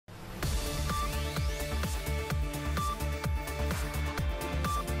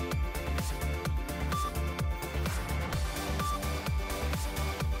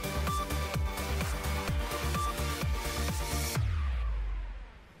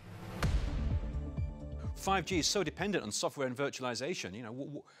5G is so dependent on software and virtualization. You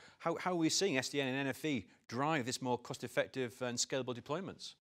know, how are we seeing SDN and NFV drive this more cost-effective and scalable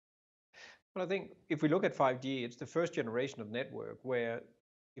deployments? Well, I think if we look at 5G, it's the first generation of network where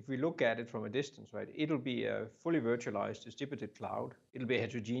if we look at it from a distance, right, it'll be a fully virtualized distributed cloud. It'll be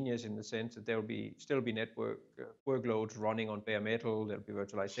heterogeneous in the sense that there'll be still be network workloads running on bare metal. There'll be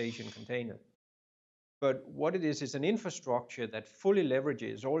virtualization container. But what it is an infrastructure that fully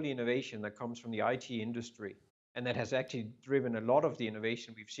leverages all the innovation that comes from the IT industry and that has actually driven a lot of the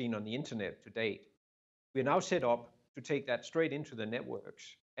innovation we've seen on the internet to date. We're now set up to take that straight into the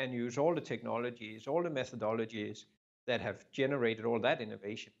networks and use all the technologies, all the methodologies that have generated all that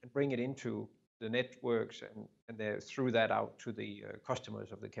innovation and bring it into the networks and through that out to the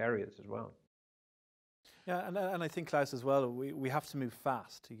customers of the carriers as well. Yeah, and I think, Klaus, as well, we have to move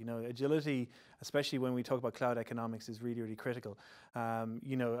fast. You know, agility, especially when we talk about cloud economics, is really, really critical.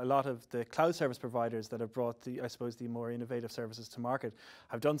 You know, a lot of the cloud service providers that have brought I suppose, the more innovative services to market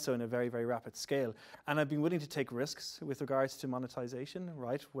have done so in a very, very rapid scale. And I've been willing to take risks with regards to monetization,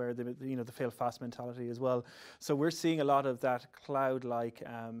 right, where the fail fast mentality as well. So we're seeing a lot of that cloud-like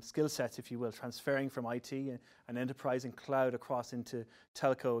skill sets, if you will, transferring from IT and enterprise and cloud across into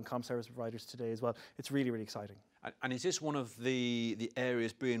telco and comm service providers today as well. It's really, really exciting. And is this one of the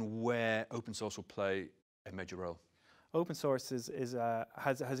areas being where open source will play a major role? Open source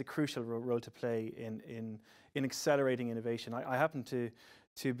has a crucial role to play in accelerating innovation. I happen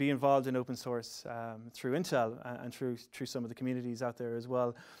to be involved in open source through Intel and through some of the communities out there as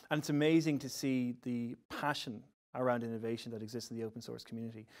well. And it's amazing to see the passion around innovation that exists in the open source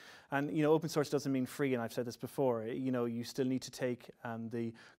community. And you know, open source doesn't mean free, and I've said this before. You know, you still need to take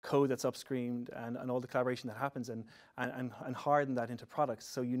the code that's upstreamed and all the collaboration that happens and harden that into products.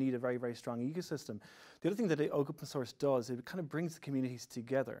 So you need a very, very strong ecosystem. The other thing that open source does, it kind of brings the communities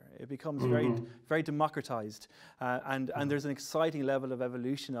together. It becomes very, very democratized, and there's an exciting level of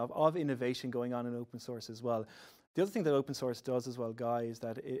evolution of innovation going on in open source as well. The other thing that open source does as well, Guy, is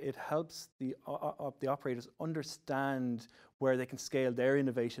that it helps the operators understand where they can scale their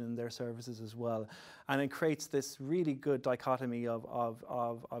innovation and their services as well. And it creates this really good dichotomy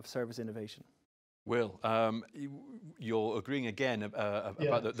of service innovation. Will, you're agreeing again about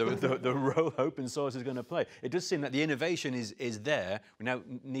the role open source is going to play. It does seem that the innovation is there. We now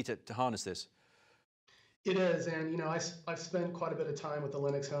need to harness this. It is, and you know, I've spent quite a bit of time with the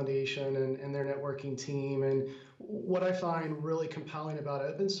Linux Foundation and their networking team, and what I find really compelling about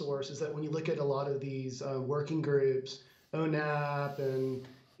open source is that when you look at a lot of these working groups, ONAP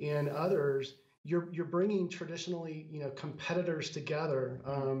and others, you're bringing traditionally, you know, competitors together,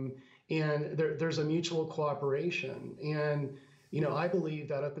 and there's a mutual cooperation, and you know, I believe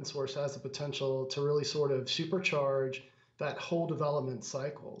that open source has the potential to really sort of supercharge that whole development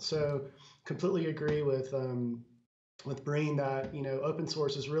cycle. So completely agree with Breen that, you know, open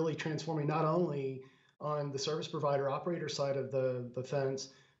source is really transforming not only on the service provider operator side of the fence,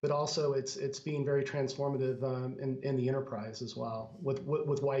 but also it's being very transformative in the enterprise as well with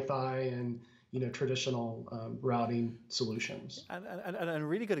Wi-Fi and, you know, traditional routing solutions. And a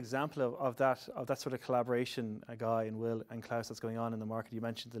really good example of that sort of collaboration, Guy and Will and Klaus, that's going on in the market. You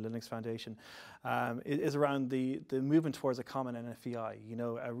mentioned the Linux Foundation, is around the movement towards a common NFVI. You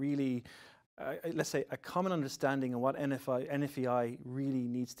know, a really let's say a common understanding of what NFVI really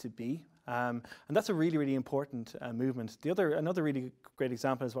needs to be. And that's a really, really important movement. Another really great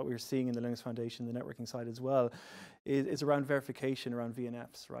example is what we're seeing in the Linux Foundation, the networking side as well, is around verification around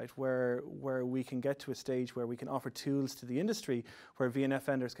VNFs, right? Where we can get to a stage where we can offer tools to the industry where VNF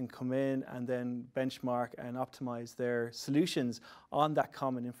vendors can come in and then benchmark and optimize their solutions on that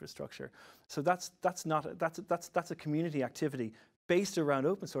common infrastructure. So that's a community activity based around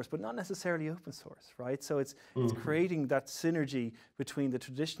open source, but not necessarily open source, right? So it's creating that synergy between the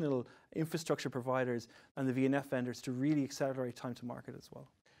traditional infrastructure providers and the VNF vendors to really accelerate time to market as well.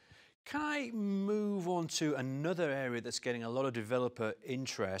 Can I move on to another area that's getting a lot of developer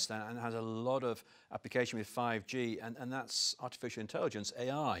interest and has a lot of application with 5G, and that's artificial intelligence,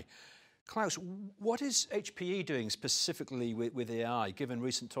 AI. Klaus, what is HPE doing specifically with AI, given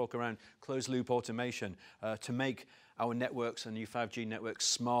recent talk around closed-loop automation to make our networks and new 5G networks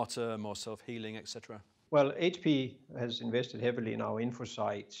smarter, more self-healing, etc.? Well, HP has invested heavily in our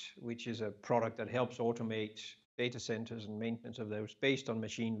InfoSight, which is a product that helps automate data centers and maintenance of those based on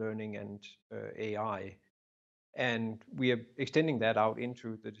machine learning and AI. And we are extending that out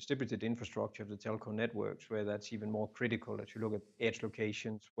into the distributed infrastructure of the telco networks, where that's even more critical as you look at edge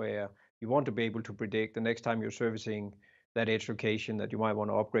locations, where you want to be able to predict the next time you're servicing that edge location that you might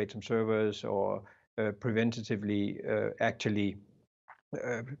want to upgrade some servers or preventatively actually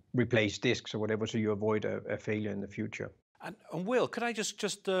replace disks or whatever, so you avoid a failure in the future. And Will, could I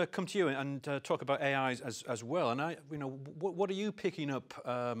just come to you and talk about AI as well? And what are you picking up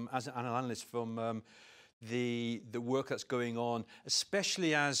as an analyst from the work that's going on,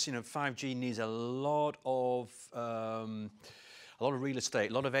 especially as 5G needs a lot of real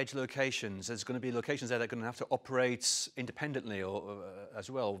estate, a lot of edge locations. There's going to be locations there that are going to have to operate independently or as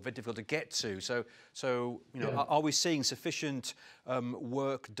well, very difficult to get to. So are we seeing sufficient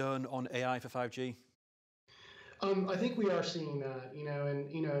work done on AI for 5G? I think we are seeing that,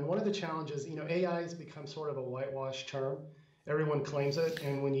 and one of the challenges, AI has become sort of a whitewash term. Everyone claims it,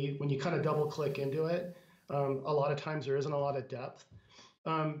 and when you kind of double click into it, a lot of times there isn't a lot of depth.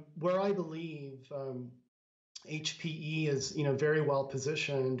 Where I believe HPE is, very well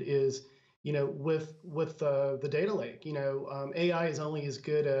positioned is, with the data lake. AI is only as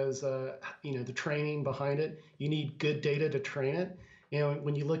good as the training behind it. You need good data to train it.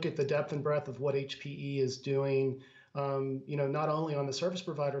 When you look at the depth and breadth of what HPE is doing, not only on the service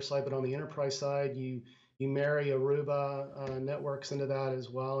provider side, but on the enterprise side, you marry Aruba networks into that as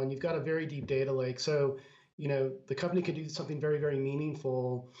well, and you've got a very deep data lake. So, the company can do something very, very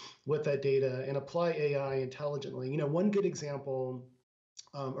meaningful with that data and apply AI intelligently. One good example,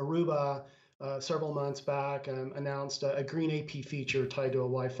 Aruba, several months back, announced a green AP feature tied to a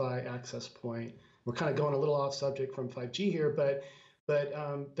Wi-Fi access point. We're kind of going a little off subject from 5G here, but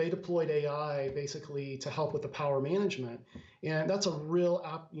they deployed AI basically to help with the power management, and that's a real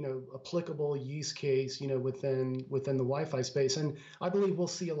applicable use case within the Wi-Fi space. And I believe we'll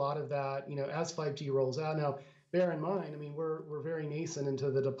see a lot of that as 5G rolls out. Now, bear in mind, we're very nascent into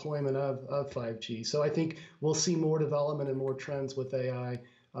the deployment of 5G, so I think we'll see more development and more trends with AI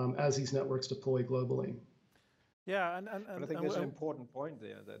as these networks deploy globally. Yeah, but I think there's an important point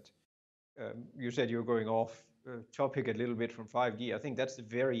there that you said you're going off topic a little bit from 5G. I think that's the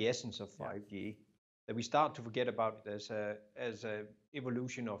very essence of 5G, that we start to forget about it as a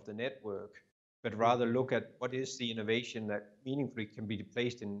evolution of the network, but rather look at what is the innovation that meaningfully can be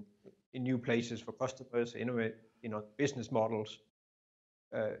placed in new places for customers, innovate, business models,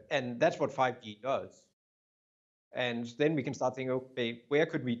 and that's what 5G does. And then we can start thinking, okay, where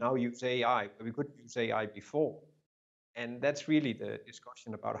could we now use AI? Where we couldn't use AI before. And that's really the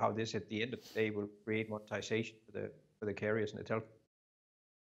discussion about how this, at the end of the day, will create monetization for the carriers and the telcos.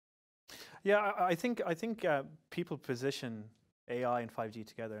 Yeah, I think people position AI and 5G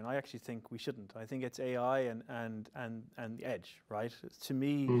together, and I actually think we shouldn't. I think it's AI and the edge, right? To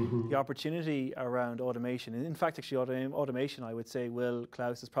me, the opportunity around automation, and in fact, actually automation, I would say,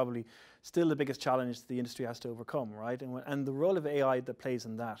 Klaus, is probably still the biggest challenge the industry has to overcome, right? And the role of AI that plays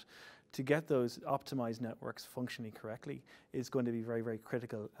in that, to get those optimized networks functioning correctly, is going to be very, very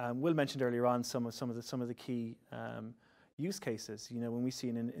critical. Will mentioned earlier on some of the key use cases. When we see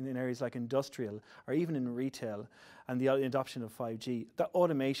in areas like industrial or even in retail, and the adoption of 5G, that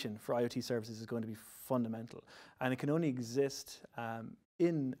automation for IoT services is going to be fundamental, and it can only exist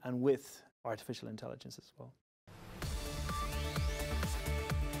in and with artificial intelligence as well.